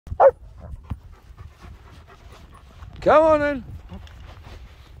Come on in.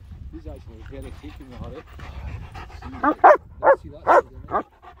 He's actually very taking the hurry. See that?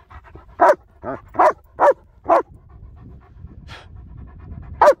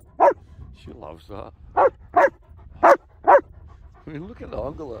 She loves that. I mean, look at the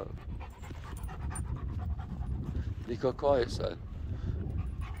angle of it. You got quiet, son.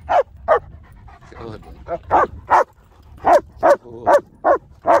 Come on. Oh.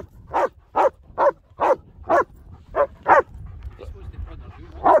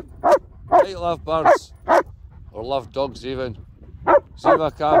 Might love birds, or love dogs even.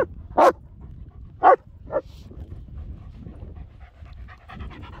 Ziva, come.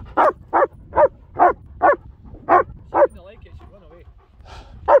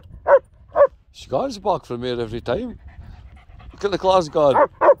 She goes back from here every time. Look at the class gone.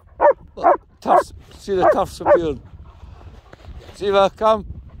 Look, turfs, see the turfs appeared. Ziva, come.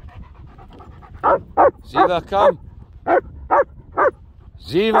 Ziva, come.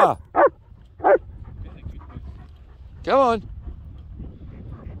 Ziva. Come on.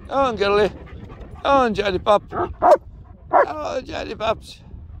 Come on, girlie. Come on, Jenny Pup. Come on, Jenny Pups.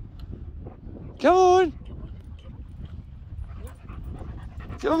 Come on.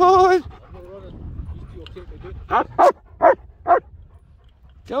 Come on.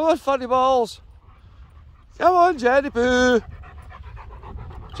 Come on, funny balls. Come on, Jenny Poo.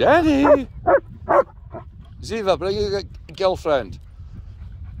 Jenny. Ziva, bring your girlfriend.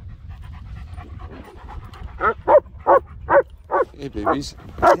 Hey babies.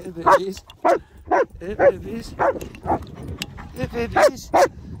 Hey babies. Hey babies. Hey babies.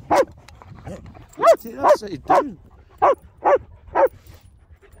 Sit upside down.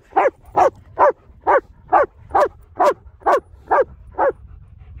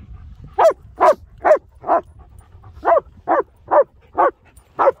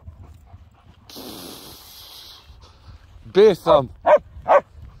 Both of them.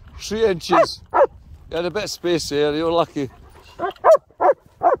 3 inches. You had a bit of space there, you were lucky.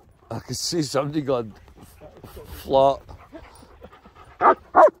 I could see somebody gone flat.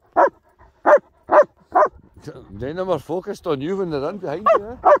 None of them are focused on you when they're in behind you.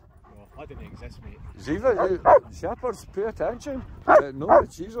 Eh? No, I didn't exist, mate. Ziva, shepherds, pay attention. No,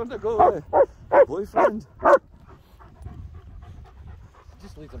 she's on the go with her boyfriend.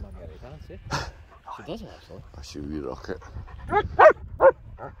 Just leave them on your right hand, see? She does actually. She wee rocket.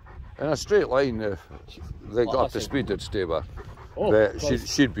 In a straight line, if they got up to speed, they'd stay back. Oh,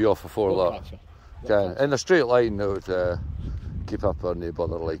 she'd be off before that. Okay. In a straight line, they would keep up her no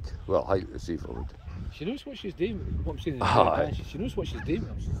bother like, well, height as Ziva would. She knows what she's doing. What I'm saying is, she knows what she's doing.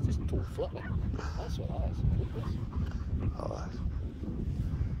 She's just total flipping. That's what that is.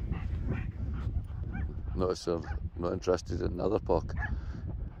 Notice I'm not interested in another puck.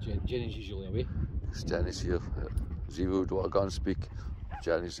 Jenny's usually away. Jenny's here. Ziva would want to go and speak.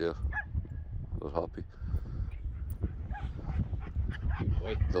 Jenny's here. We're happy.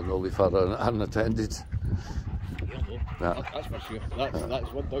 They'll not leave her unattended. Nah. That's for sure.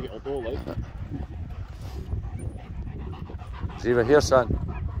 That's one dog it'll do, like. Ziva here, son.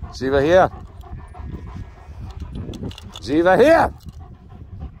 Ziva here. Ziva here.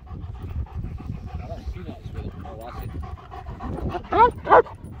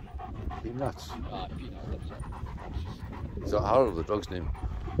 Peanuts. Is that her or the dog's name?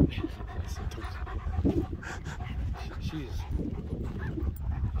 She's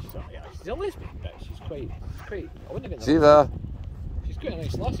a lesbian, but she's quite. I wouldn't have Ziva. She's quite a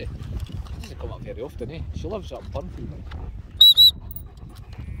nice lassie. She doesn't come up very often, eh? She lives up in Burnfield.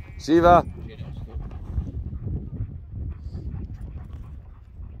 Ziva.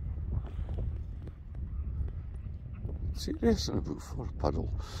 Serious in about 4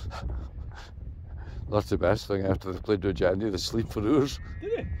 puddle. That's the best thing after they played with Jenny, they sleep for hours. Do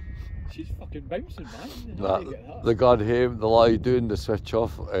they? She's fucking bouncing, man. They got home, they lie down, they switch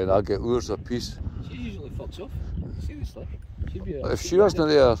off, and I get hours a piece. She usually fucks off. Seriously. She'd be if she wasn't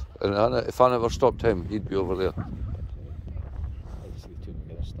there, and if I never stopped him, he'd be over there. I just see the two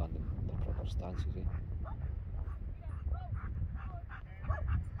together standing in their proper stances, eh?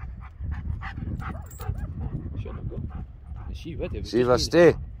 She'll not go. Is she with it? Ziva,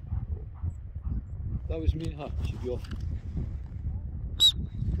 stay. That was me and her. She'd be off.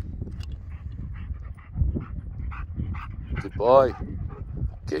 Good boy.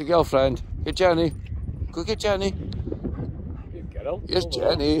 Get your girlfriend. Get Jenny. Go get Jenny. Good girl. Here's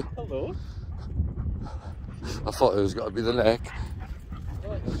Jenny. Hello. I thought it was going to be the neck.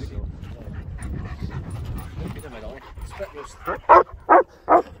 Oh, there we go. Look at him at all. Spit roast. Come on,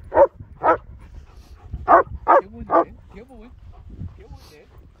 then. Come on. Come on, then.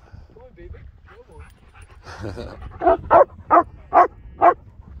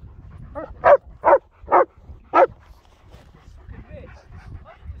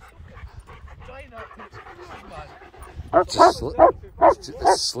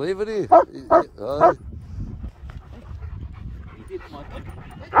 It's slavery. Aye.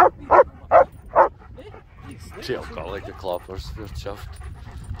 Tail got like a clappers for chuffed.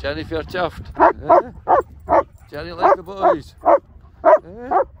 Jenny for chuffed. Jenny like the boys.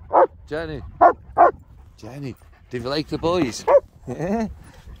 Jenny. Jenny, do you like the boys? Yeah?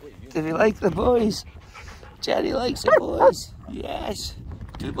 Do you like the boys? Jenny likes the boys. Yes.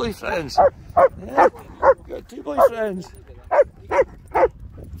 2 boyfriends. Yeah? Got 2 boyfriends.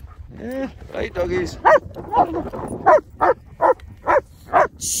 Yeah. Right, doggies.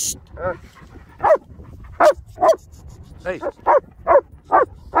 Shh. Hey.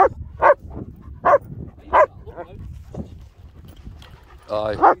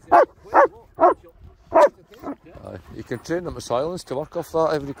 Aye. Aye. You can train them to silence to work off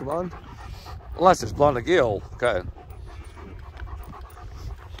that every command. Unless it's blowing a gale, okay.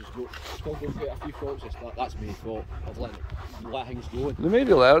 Still going through a few faults, that's my fault. I've let things go. They may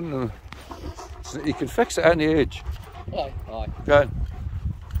be learning. So you can fix it at any age. Aye, aye. Okay.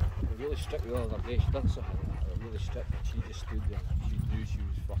 We're really strict with her the other day. She done something like that. Really strict. She just stood there. She knew she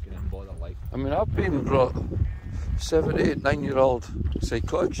was fucking in bother like. I mean, I've been brought 7, 8, 9-year-old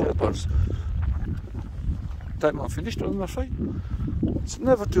psychotic shepherds. Time I'm finished on their fight. It's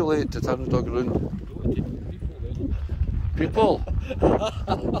never too late to turn a dog around. People?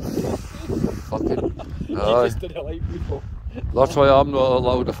 Fucking. You just didn't like people. That's why I'm not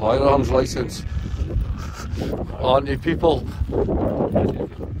allowed a firearms licence. Auntie people.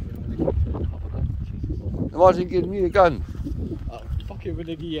 Imagine giving me a gun. I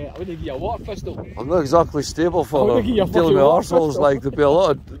wouldn't give you a water pistol. I'm not exactly stable for dealing with arseholes like there'd be a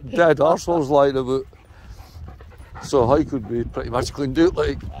lot of dead arseholes lying about. So I could be pretty much cleaned out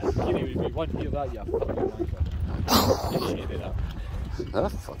like. Kenny would be one here that you fucking Ah,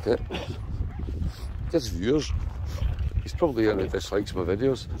 fuck it. Gets viewers. He's probably in it dislikes my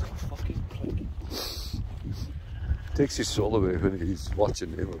videos. Takes his soul away when he's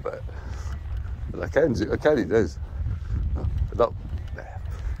watching him a bit. And I can he does. I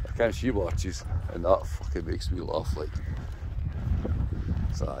can she watches and that fucking makes me laugh like.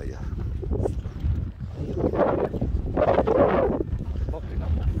 So yeah.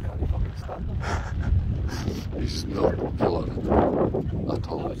 He's not popular at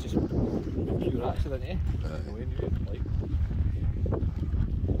all. No, it's just pure accident, eh?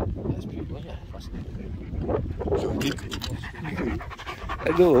 That's people, isn't it?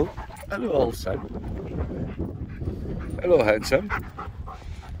 Hello, old son. Hello, handsome.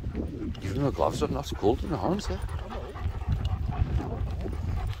 You've no gloves on, that's cold in the hands, eh?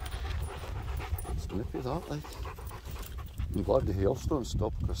 It's nippy that, like. I'm glad the hailstone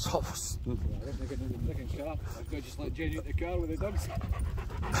stopped because that was. I wasn't getting in the freaking car. I just let Jenny out the car with the dogs.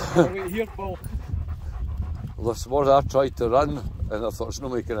 Right here, Paul. Well, this morning I tried to run and I thought it's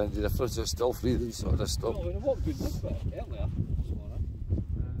not making any difference, it's still freezing, so I just stopped. Well, when I walked down this bit earlier this morning,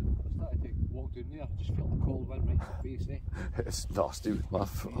 I started to walk down there, I just felt the cold wind right in the face, eh? It's nasty with my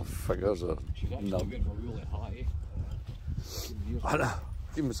fingers are She's actually getting my really hot, eh? I know.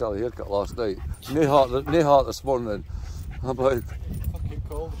 Gave myself a haircut last night. No heart this morning. I'm like, fucking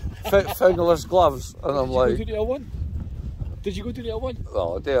cold. Fingerless gloves, and I'm like. Did you go to the L1? Did you go to the L1?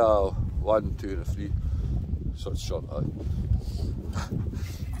 Well, they are 1, 2 and 3. So it's short out.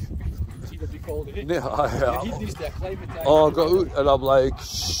 See what they called it? Yeah, He needs to acclimatise. Oh, I got out and I'm like,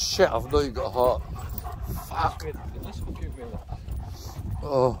 shit, I've not even got a heart. Fuck.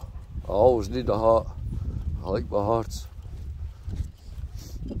 Oh, I always need a heart. I like my hearts.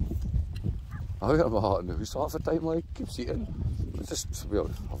 I got my heart now, so half the time like keeps eating. It's just I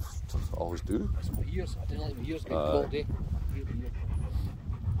always do. It's my ears. I didn't like my ears getting cold, eh?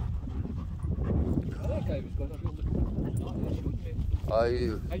 That guy was going to how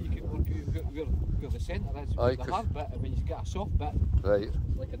you can work out where the centre is, the hard bit, and when you get a soft bit, right,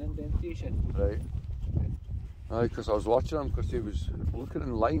 like an indentation. Right. Aye, because I was watching him because he was looking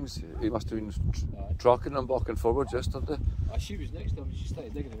in lines. He must have been tracking them back and forwards yesterday. She was next to him, she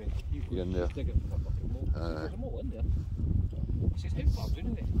started digging away. He was in there. digging for a fucking mole. There's a mole in there. I says, how far down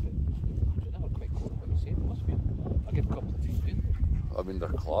are they? They're never quite caught what he's saying. It must be. I give a couple of feet down. I mean, their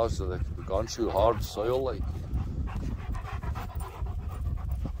claws, so they've gone through hard soil like.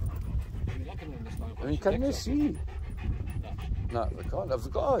 I mean, can they see? No, they can't. Have the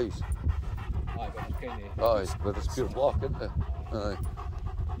guys. Aye, but it's kind of. Aye, but it's pure block, isn't it? Aye.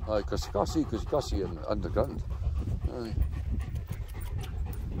 Aye, because you can't see in underground. Aye.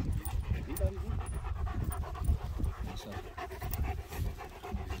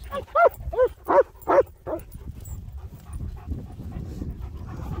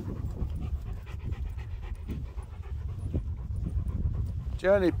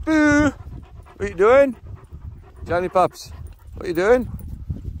 Jenny, boo! What you doing? Jenny pups, what you doing?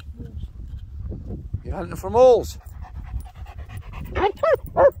 You're hunting for moles.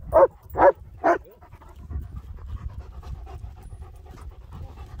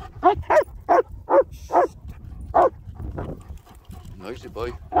 Noisy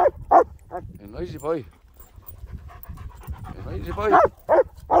boy. A noisy boy. A noisy boy.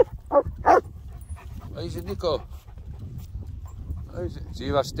 Noisy Nico. Noisy.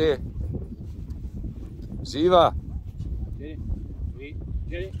 Ziva, stay. Ziva. Jenny, wait.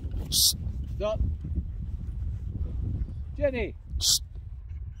 Jenny. Stop. Jenny.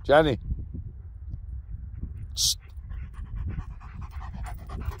 Jenny.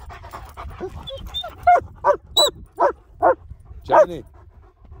 Jenny.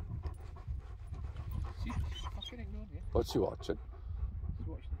 See, she's fucking ignoring you. What's she watching? She's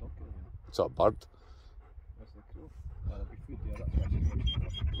watching the documentary. It's a bird. That's the crow. There'll be food there, that's why she's watching the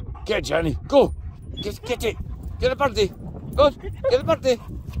fucking crow. Get Jenny, go! Get it! Get the birdie! Go! Get the birdie!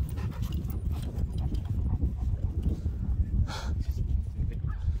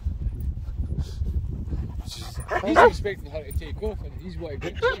 He's expecting her to take off and he's wanting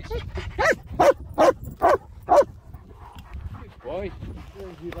to chase. Good boy.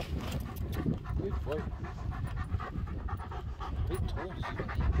 Good boy. Good toss.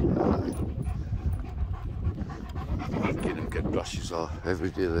 Get him getting brushes off every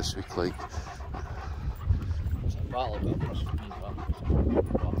day this week, like. It's a battle about brush for me, but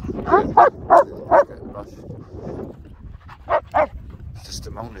Getting brushed. It's just the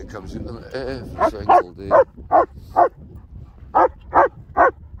amount that comes in them every single day.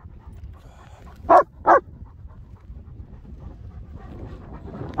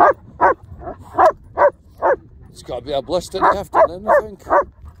 It's got to be a blister in the afternoon, I think.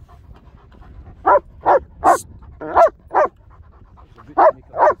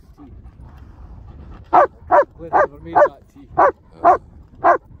 Never made that tea.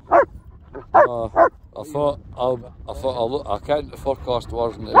 I thought I can't forecast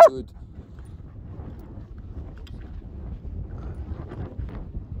wasn't it good.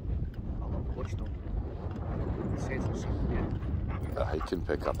 I can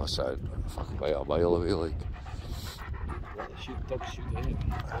pick up a sound fucking by a mile away, like. Dogs shoot anyway.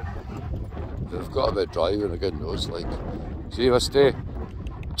 They've got a bit driving again, knows, like. See if I stay.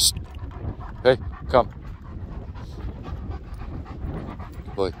 Hey, come.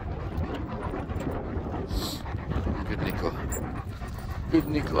 Good boy. Good Nico. Good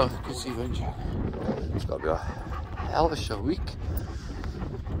Nico. Good see you. It's got to be a hellish a week.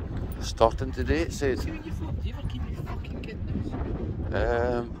 Starting today, it says. Do you ever keep your fucking kittens?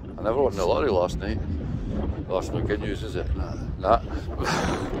 I never won the lottery last night. That's not good news, is it? Nah. Nah.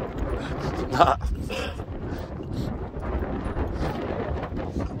 Nah.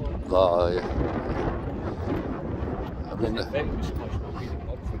 I mean,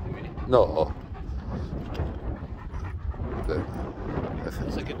 no. But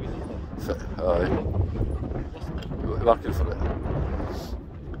That's a good wee number. Working for it.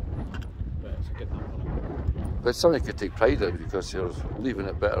 But it's a good number. But it's something you could take pride in because you're leaving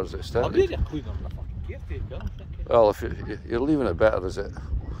it better as it I'm started. really a clean number, fucking caretaker, I'm thinking. Well, if you're leaving it better as it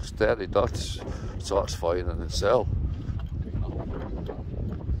started, so that's fine in itself.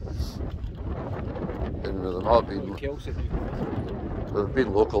 And with them not being, with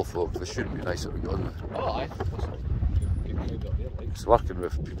being local folk, they shouldn't be nice at the gun. Oh, aye. It's working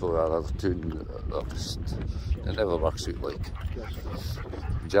with people who are out of tune, it never works out, like.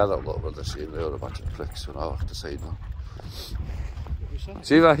 Janet lot were the same, they were a bunch of pricks when I worked beside them.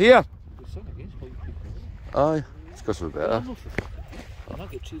 See if here? Aye, it's because we're better. I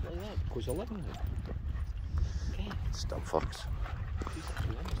don't get treated like that because I live in it. Still fucks.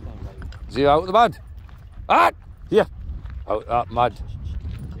 See out the mud? Ah! Here! Out that mud.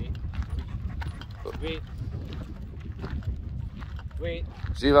 Wait. Wait.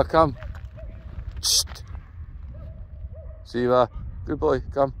 Ziva, come. Shh. Ziva, good boy,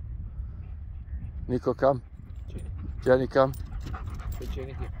 come. Nico, come. Jenny, come.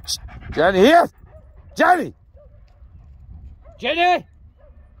 Jenny here. Shh. Jenny, here! Jenny! Jenny!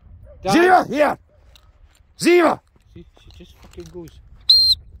 Ziva, here! Ziva! See, she just fucking goes.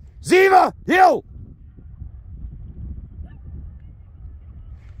 Ziva, heel!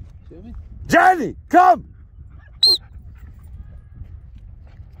 See what I mean? Jenny, come!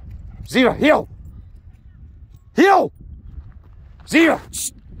 Ziva, heel! Heel! Ziva!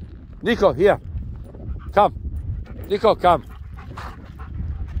 Shh. Nico, here. Come. Nico, come.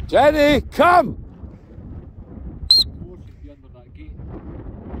 Jenny, come!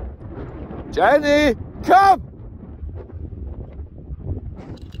 Jenny, come!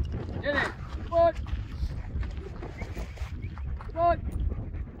 Jenny, come on. Come on.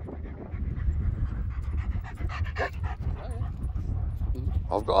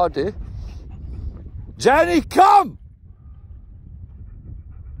 I've got a idea. Jenny, come!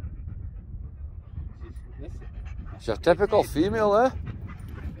 She's a typical female, eh?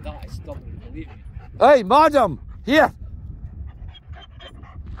 That is stubborn, believe me. Hey, madam, here.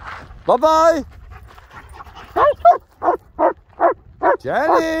 Bye-bye.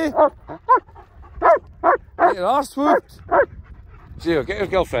 Jenny! Get your arse whooped. Zero, get your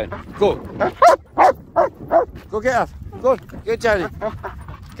girlfriend. Go. Go get her. Go on, get Jenny.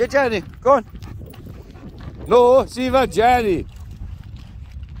 Get Jenny, go on. No, Siva, Jenny.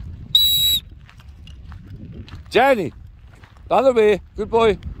 Jenny, the other way, good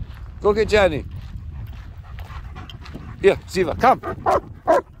boy. Go get Jenny. Here, Siva, come.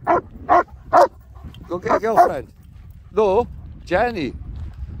 Go get your girlfriend. No, Jenny.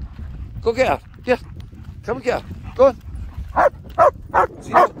 Go get her. Here, come and get her. Go on.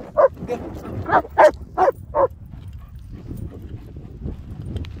 Siva, here.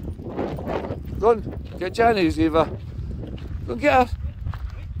 Go on, get Jenny, Siva. Go and get her.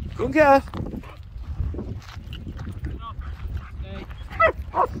 Go and get her.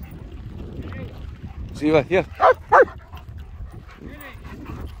 Siva, here.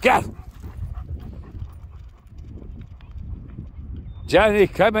 Get! Jenny,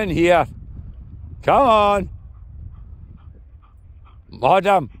 come in here. Come on.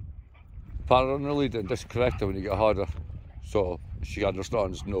 Madam. Pat her on the lead and just correct her when you get harder. So she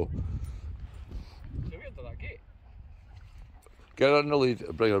understands, no. Get her on the lead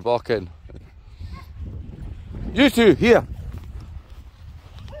and bring her back in. You two, here.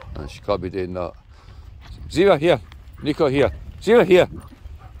 She can't be doing that. Zira, here. Nico, here. Zira, here.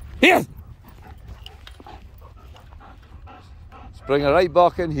 Here! Let's bring her right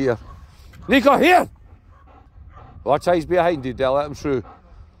back in here. Nico, here! Watch how he's behind you, Del. Let him through.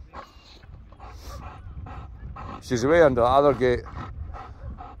 She's away under the other gate.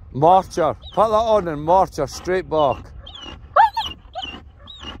 March her. Put that on and march her straight back.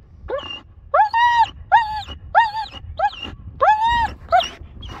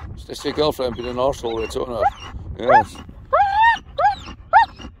 It's just your girlfriend being an arsehole, it's on her. Yes.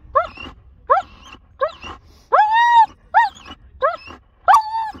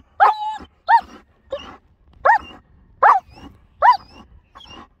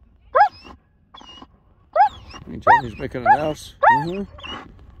 He's making an house.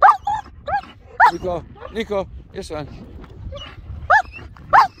 Nico, Nico, yes, son.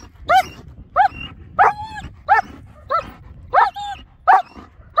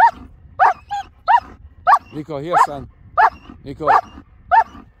 Nico, here, son. Nico.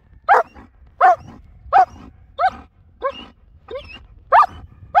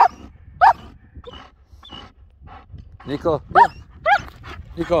 Nico, here.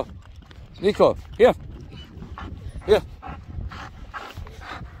 Nico. Nico, here. Here.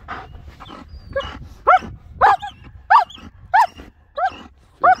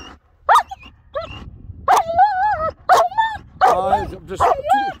 Just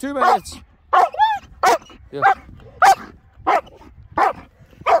 2 minutes. Yeah.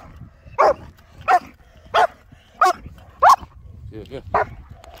 Here.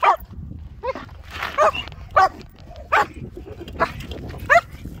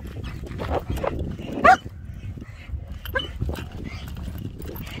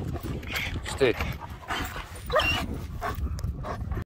 Stay.